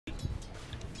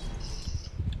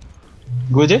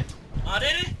Go je.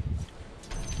 There.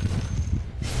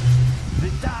 The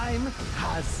time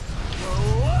has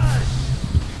rushed.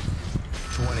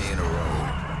 20 in a row.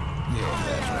 Yeah,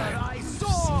 that's right. I saw.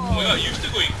 Oh my god, you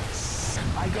still going?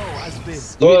 I go as bid.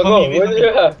 Go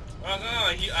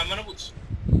je. I'm gonna put.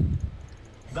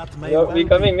 That may well We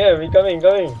coming, be. yeah, we coming.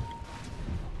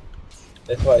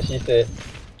 That's what she said.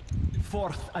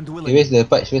 Fourth and Okay, willing. where's the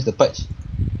patch? Where's the patch?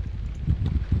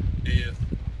 Yeah.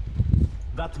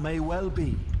 That may well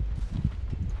be.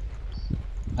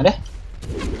 Ada?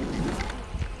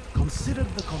 Consider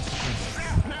the consequences.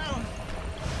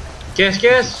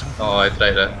 Kiss! Oh, I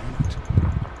tried that.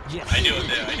 Yes. Idea was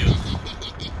there,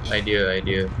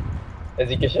 Idea.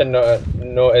 Execution,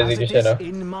 no As it execution. is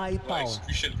in my Oh, power.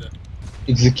 execution there.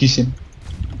 Execution.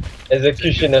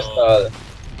 Executioner style.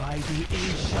 By the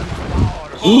ancient power.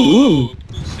 Oh,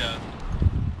 good shot.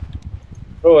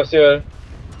 Bro, sure.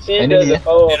 See Finally, the yeah.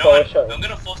 power shot. I'm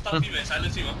gonna force stop him and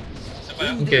silence him. Sampai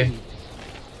ah. Okay.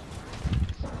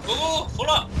 Go,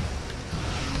 follow up.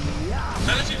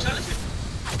 Silence him.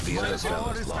 The other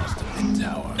fella's lost a big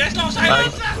tower. There's no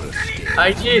silence.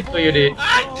 I did for you did.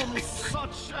 From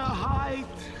such a height.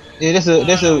 Yeah, there's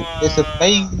a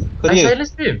flying I courier.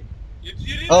 silenced him. You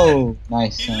did Oh,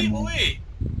 nice. that. He leap away.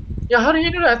 Yeah, how did you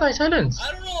do that? I thought I silenced.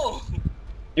 I don't know.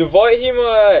 You void him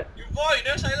what? You void,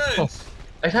 there's silence.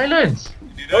 I silenced.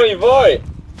 You didn't. No, you void.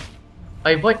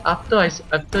 I void after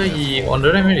he on the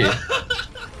ramp already.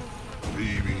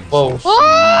 Leaving Wow.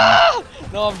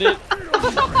 No, I'm dead.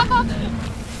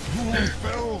 who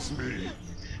fells me.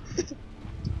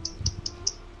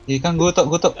 You can go top.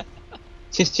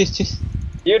 Chase.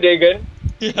 You Dagon.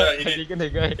 Yeah, he did. Taken the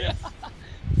guy.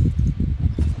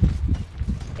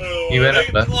 He went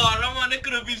up lah. Wow, Rahman, that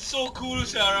could have been so cool,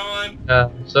 Rahman.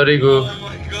 Sorry, go. Oh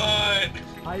my god.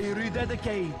 I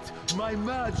rededicate my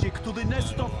magic to the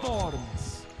nest of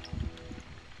thorns.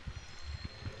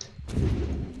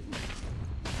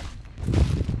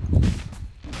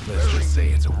 Let's just say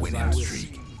it's a winning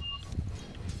streak.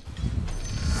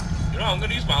 You know, I'm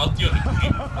gonna use my ulti on the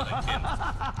creep.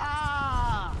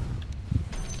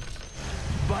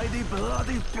 By the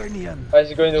bloody pinion.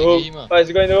 Faiz is going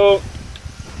to hook.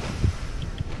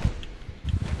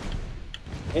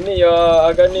 Ini your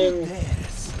Aghanim.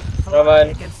 Theirs. Rahman.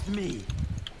 Against me.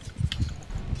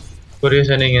 Korea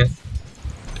sending it.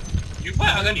 You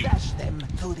fight Aghanim. Dash them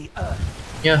to the earth.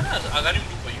 Yeah, What does Aghanim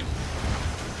do for you?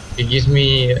 it gives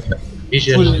me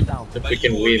vision. The But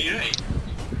freaking you wave. only, right?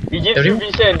 He gives you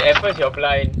vision. At first you're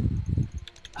blind.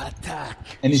 Attack.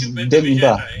 And it's You better damn vision,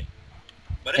 indah. right?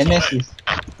 But that's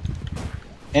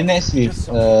NS with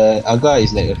Aga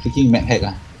is like a freaking mad hack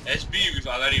ah. SB with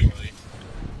Aghanim, right?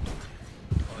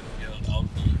 Oh, yeah,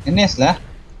 ulti. NS lah.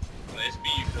 SB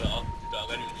with the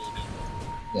Aghanim.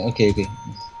 Yeah, okay.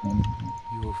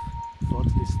 You've thought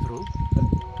this through?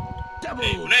 Double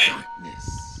Hey, Bunay. darkness.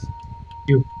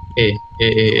 You. Hey.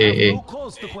 You have no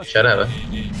cause to question. Shut up.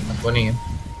 I'm warning you.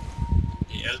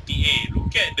 Hey, LTA,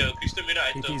 look at the crystal mirror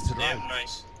It item. is Damn right.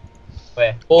 nice.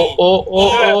 Where? Oh.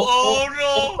 Oh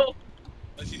no!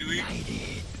 What's he doing?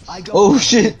 I go. Oh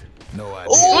shit. No idea.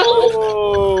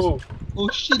 Oh! Oh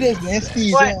shit, that's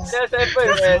nasty. What sia. just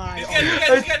happened, man?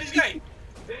 This guy.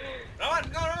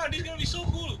 Rahman, this is gonna be so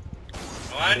cool.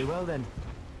 Very Rahman. well then.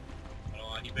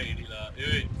 Oh, he back already lah.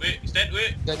 Wait, stand,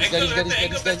 wait. This guy, Angle this guy, better,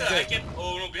 this guy, this guy. I can.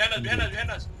 Oh no, behind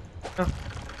us.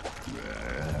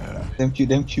 Damn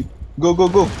cute. Go. Bide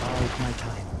my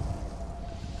time.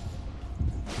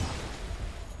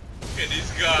 Look at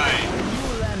this guy.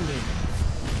 New landing.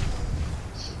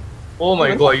 Oh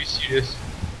my god, are you serious?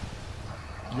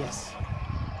 Yes.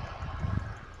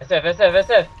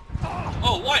 SF.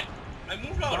 Oh, what? I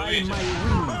moved out of the By way. my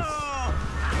wings.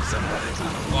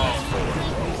 Wow.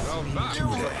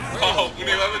 Wow,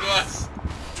 Bunay, what happened to us?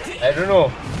 I don't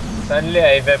know. Suddenly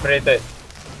I evaporated.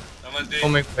 Rahman's dead. Oh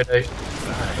my god,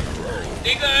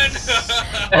 Taken!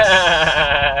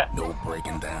 No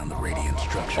breaking down the radiant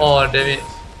structure. Oh damn it.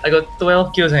 I got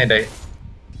 12 kills and I died.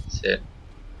 Sad.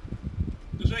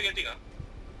 Who's I getting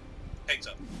heads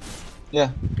up. Yeah.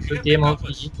 If you So get game backup LT.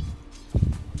 first,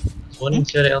 Warning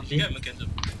share you LT. get mechanism.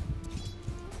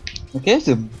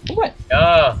 Mechanism? What?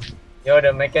 Yeah. You're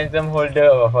the mechanism holder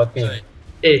of our team. Sorry.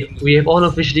 Hey, we have all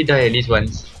officially died at least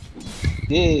once.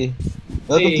 Yay.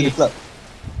 Welcome to the club.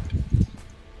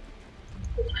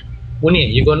 Muni,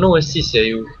 you got no assist here,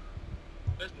 you.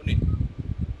 Where's Bunay?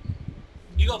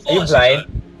 You got Are you 4 assists, blind? what?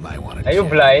 Might want to Are you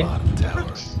blind?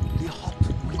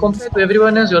 Compared to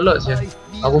everyone else, you're lots, yeah.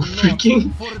 Our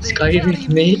freaking Skyrim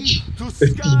mage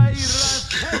 13.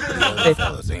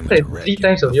 Like 3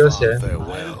 times of yours, yeah.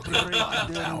 Farewell to the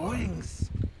Their tower. wings.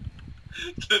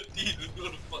 13,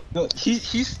 what the fuck? No, he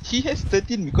has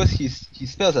 13 because his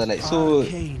spells are like so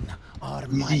Arcane are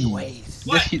my easy. ways.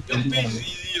 What? Just hit Your everyone. face is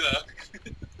easy lah.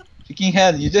 Freaking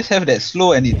hell, you just have that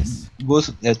slow and it goes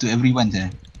to everyone.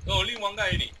 Oh, only one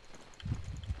guy only.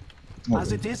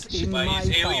 As it is in But my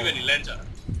he's AoE power. when he lands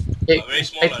Hey, but very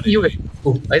small I lah.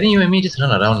 think you and me just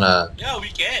run around lah. Yeah, we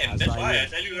can. That's why I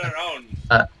tell you run around.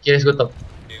 Okay, let's go top.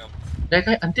 Okay, come. That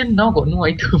guy until now got no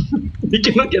item. He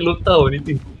cannot get Lota or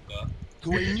anything. To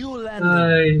a new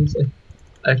landing.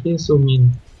 I feel so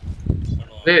mean.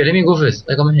 Wait, let me go first.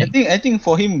 I come I here. think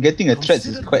for him getting a threat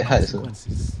is Consider quite the hard. So.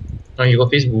 consequences. No, you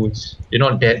got face boots. You're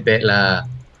not that bad lah.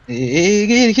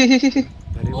 Hey.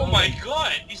 Very Oh well. my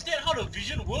god, is that how the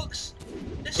vision works?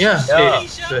 That's Yeah. so Yeah. silly,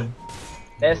 sia. Good.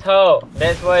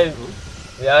 That's why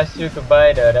we asked you to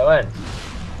buy that one.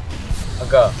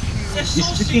 Okay. That's so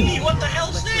It's silly. What the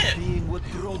hell is that? Being would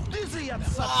grow dizzy at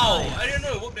such Wow, heights. I didn't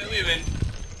know it worked that way, man.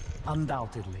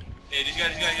 Undoubtedly. Hey, this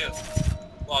guy here.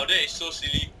 Wow, that is so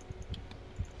silly.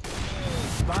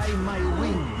 By my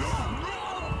wings.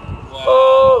 Wow.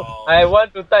 Oh, I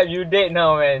want to type you dead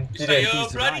now, man. It's like Serious. a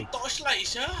He's bloody right. torchlight,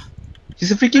 sia.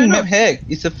 It's a freaking map hack.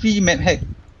 It's a free map hack.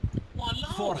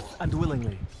 Walao. Forth and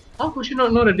willingly. How could you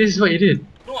not know that this is what you did?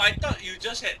 No, I thought you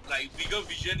just had like bigger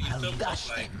vision in I'll terms dash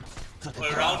of like them to the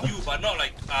around ground. you, but not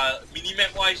like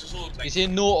minimap wise also. He Like, say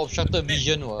no obstructed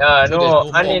vision. Yeah, So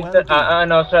no, there's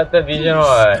unobstructed vision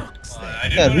what? I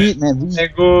Yeah, didn't know read that. man, read. Hey,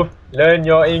 Goof, learn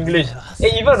your English.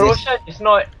 Hey, even Yes. Roshan is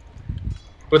not.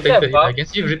 Protected. Yeah, I can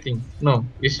see everything. No,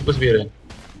 it's supposed to be red.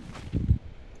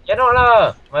 Cannot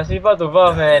lah. Must refer to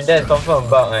Valve, man. That's confirm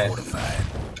bug, man.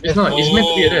 It's not. It's meant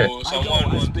to be red. Oh, someone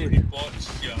wants to report.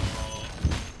 Yeah.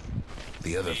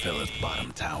 The other fella's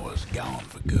bottom tower's gone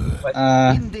for good.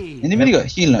 Indeed. Anybody got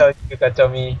heal Kau not? you kacau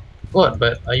me. What?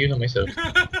 But I use on myself.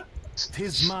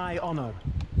 Tis my honor.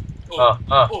 Oh,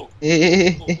 Ah. oh,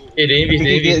 Hey. Hey, the invis,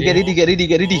 the invis.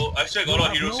 Get ready. oh, I swear got a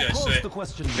lot of heroes here, I cause swear. to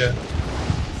question me. Yeah.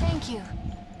 Thank you.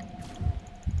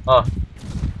 Ah.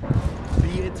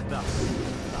 Be it thus.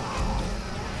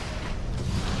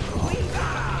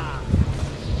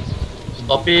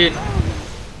 Stop it.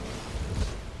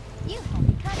 You had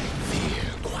me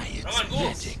covered. Come on,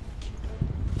 go.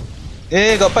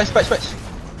 Hey, got punch.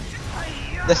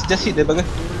 Just hit the bugger.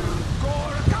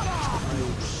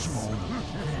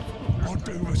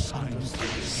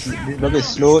 This bugger is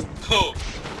slow. Oh,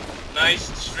 nice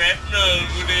shrapnel,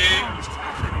 Gude.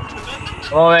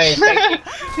 Oh, man.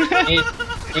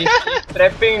 He's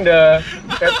trapping the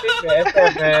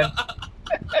SF, man.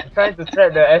 He's trying to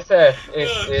trap the SF.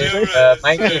 It's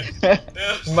mind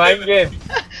game. Mind game.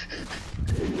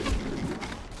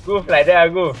 Goof like that,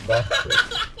 goof.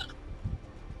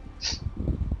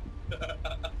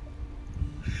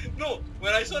 No,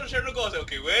 when I saw the shrapnel go, I was like,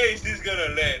 okay, where is this gonna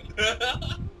land?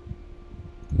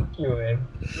 Fuck you, man.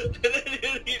 And then it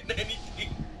didn't hit anything.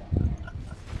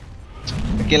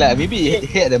 Okay lah, maybe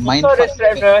he had the He mind saw the fuck.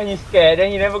 shrapnel, he's scared,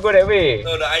 then he never go that way.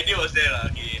 No, the idea was there lah.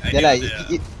 Okay, Yeah idea lah, was there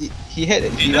lah. he had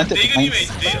he wanted to mind.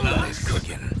 Somebody's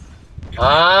cooking.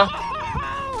 Ah?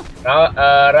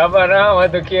 Ravan,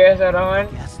 want to kill us, Ravan?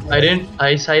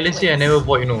 I silence it, I never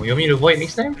void, no. You want me to void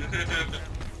next time?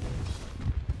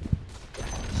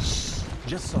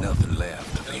 Just so. Nothing left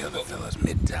of the other fella's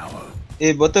mid tower.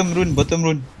 Eh, bottom rune.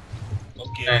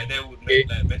 Okay, that would make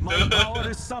that My power better.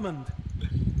 is summoned.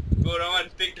 Go around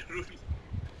and take the rune.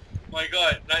 My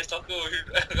god, nice taco.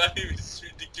 That him is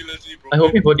ridiculously broken. I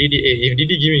hoping for DD. If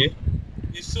DD give me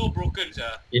He's so broken,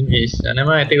 sia. invis, never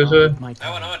mind, I take also. My I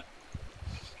want.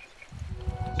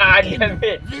 Ah, damn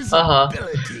it. Haha.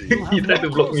 You'll He have tried to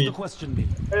no block cause me. to question me.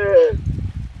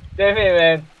 Damn it,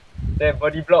 man. That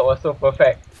body block was so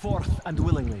perfect. Forth and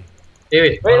willingly. Hey,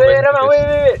 wait. Wait, Ravan,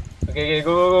 wait. Okay,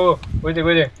 go. Go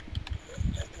there.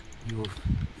 You've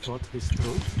thought this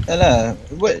through. Yeah lah.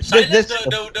 What? Silence That's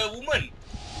the woman.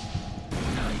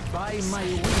 By my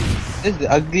wings. that's the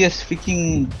ugliest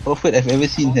freaking prophet I've ever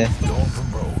seen here. Going for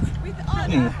broke.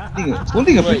 It's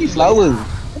holding a freaking flower.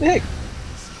 What the heck?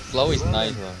 Flower is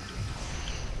nice lah.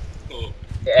 Oh,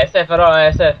 SF around,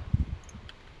 SF.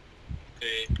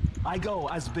 okay. I go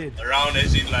as bid. Around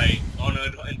as in like on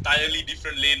an entirely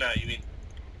different lane, you mean?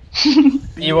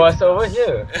 He was over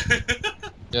here.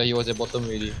 Yeah, he was at bottom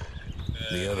already.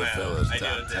 The other fella's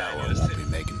top tower won't be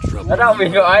making trouble. Shut up,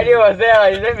 if your idea was there,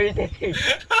 it's very irritating.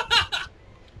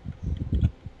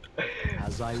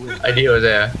 As I will. Idea was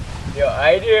there. Your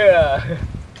idea.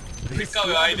 Pick up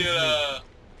your idea lah.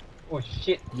 Oh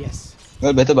shit. Yes.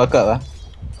 Well, better back up lah.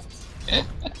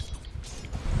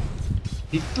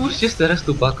 Itu just the rest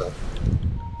to back up.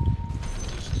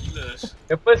 Steelers.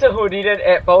 The person who didn't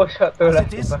add power shot to As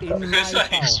last it is in my That's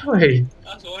right. That's power. why.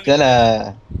 That's the only Yeah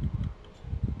lah.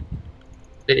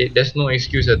 there's no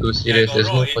excuse to serious. I There's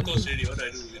got no raw 8 fucking. toast already, what do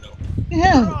I do, you know?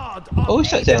 Yeah. Oh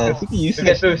shot, yeah. Freaking To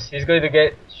get useless. loose, he's going to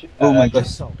get. Oh my gosh.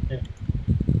 So, Hey,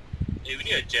 we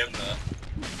need a gem lah.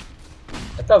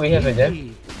 I thought we have a gem.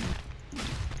 indeed.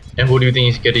 And who do you think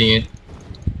is getting it?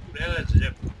 Who the hell has a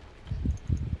gem?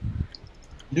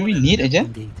 Do we need a gem?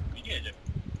 Indeed. We need a gem.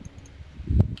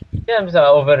 Gems are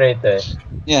overrated.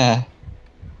 Yeah.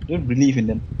 Don't believe in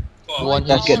them. Come One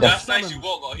Just get that's that. nice you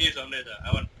got his on that.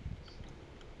 I want.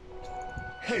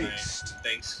 Haste.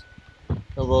 Thanks.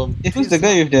 No problem. Hey, who's the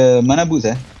guy with the mana boots,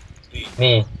 eh?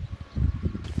 Me.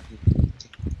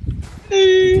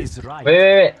 It is right.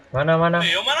 Wait. Mana?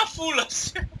 Hey, your mana full lah.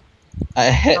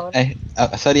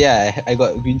 Sorry, I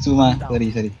got Green Suma.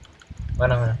 Sorry.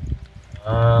 Mana?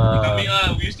 Coming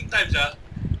lah, we wasting time, sah.